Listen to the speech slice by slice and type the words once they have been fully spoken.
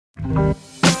I'm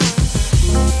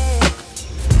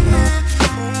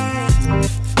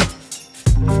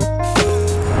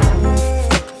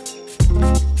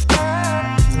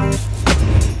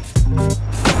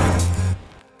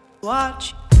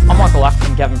Michael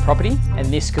from Gavan Property, and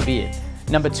this could be it.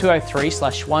 Number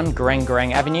 203/1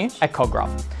 Garrigarrang Avenue at Kogarah.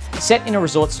 Set in a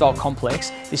resort-style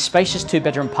complex, this spacious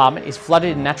two-bedroom apartment is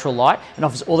flooded in natural light and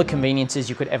offers all the conveniences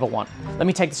you could ever want. Let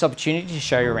me take this opportunity to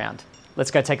show you around. Let's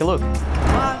go take a look.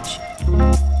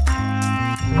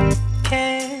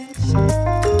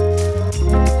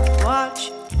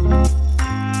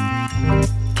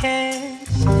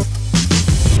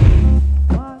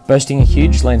 Boasting a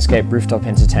huge landscape rooftop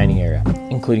entertaining area,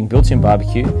 including built-in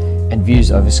barbecue and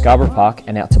views over Scarborough Park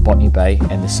and out to Botany Bay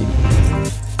and the city.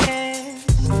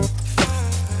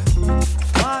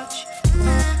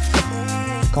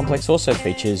 The complex also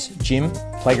features gym,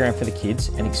 playground for the kids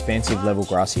and expansive level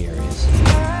grassy areas.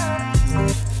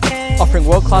 Offering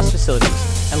world-class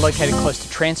facilities and located close to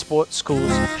transport, schools,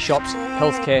 shops,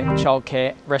 healthcare,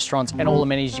 childcare, restaurants and all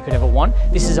amenities you could ever want,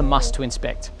 this is a must to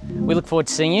inspect. We look forward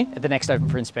to seeing you at the next Open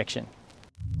for Inspection.